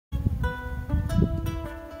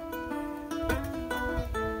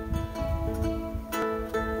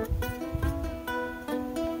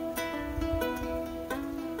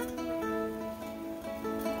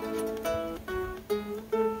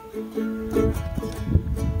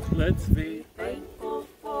Let's be thankful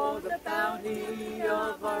for the bounty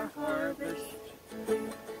of our harvest.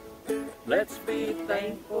 Let's be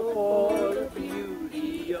thankful for the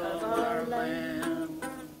beauty of our land,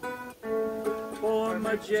 for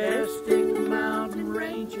majestic mountain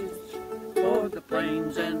ranges, for the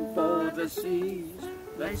plains and for the seas.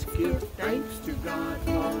 Let's give thanks to God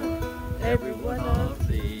for every one of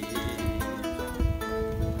these.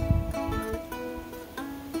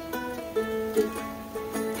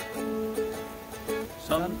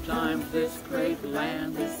 Sometimes this great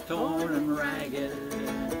land is torn and ragged.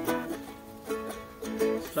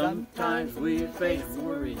 Sometimes we face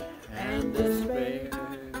worry and despair.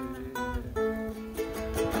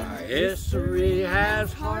 Our history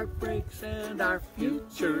has heartbreaks and our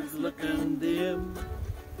future's looking dim.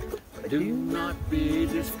 But do not be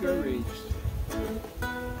discouraged.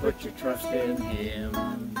 Put your trust in Him.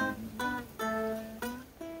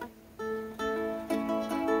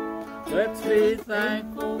 Let's be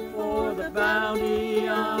thankful for the bounty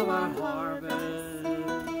of our harvest.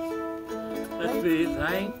 Let's be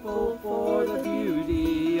thankful for the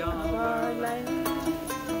beauty of our land,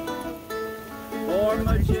 for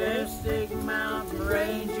majestic mountain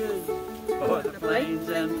ranges, for the plains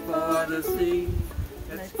and for the seas.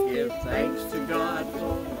 Let's give thanks to God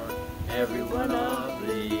for every one of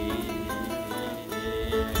these.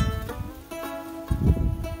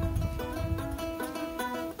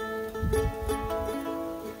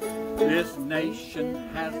 This nation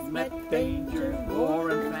has met danger, war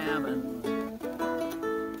and famine.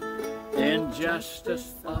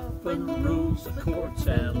 Injustice often rules the courts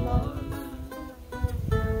and laws.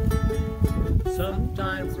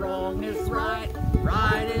 Sometimes wrong is right,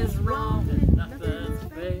 right is wrong, and nothing's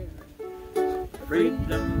fair.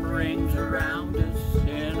 Freedom rings around us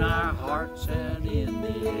in our hearts and in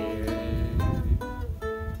the air.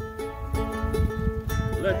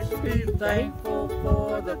 Let's be thankful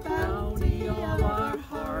for the bounty of our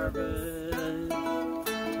harvest.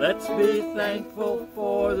 Let's be thankful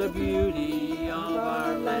for the beauty of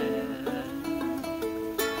our land,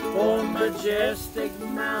 for majestic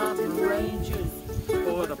mountain ranges,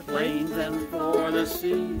 for the plains and for the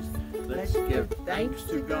seas. Let's give thanks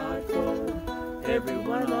to God for every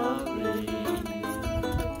one of these.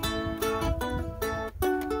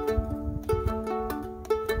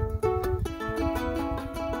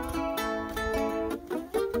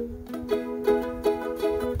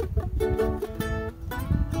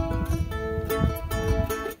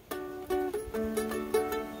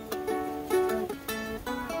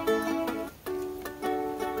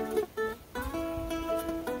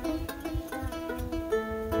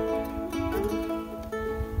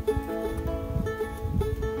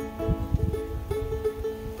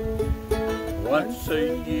 Once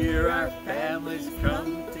a year our families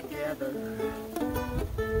come together.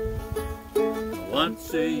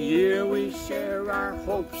 Once a year we share our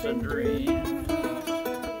hopes and dreams.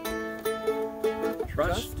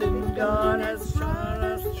 Trust in God has brought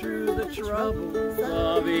us through the troubles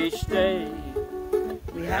of each day.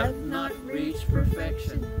 We have not reached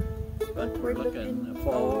perfection, but we're looking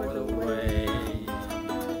for the way.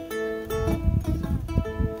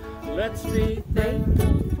 Let's be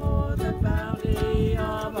thankful for the bounty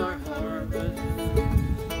of our harvest.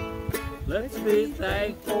 Let's be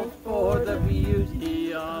thankful for the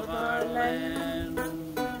beauty of our land,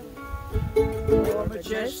 for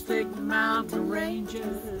majestic mountain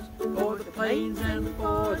ranges, for the plains and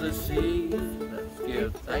for the seas. Let's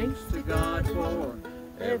give thanks to God for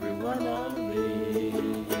every one of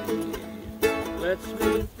these. Let's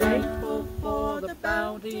be thankful for the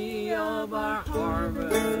bounty of our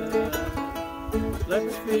harvest.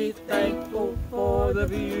 Let's be thankful for the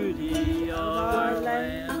beauty of our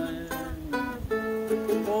land,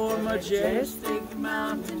 for majestic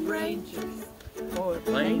mountain ranges, for the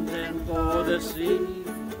plains and for the seas.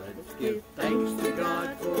 Let's give thanks to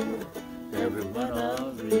God for every one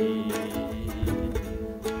of these.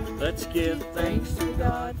 Let's give thanks to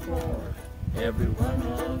God for every one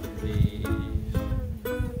of these.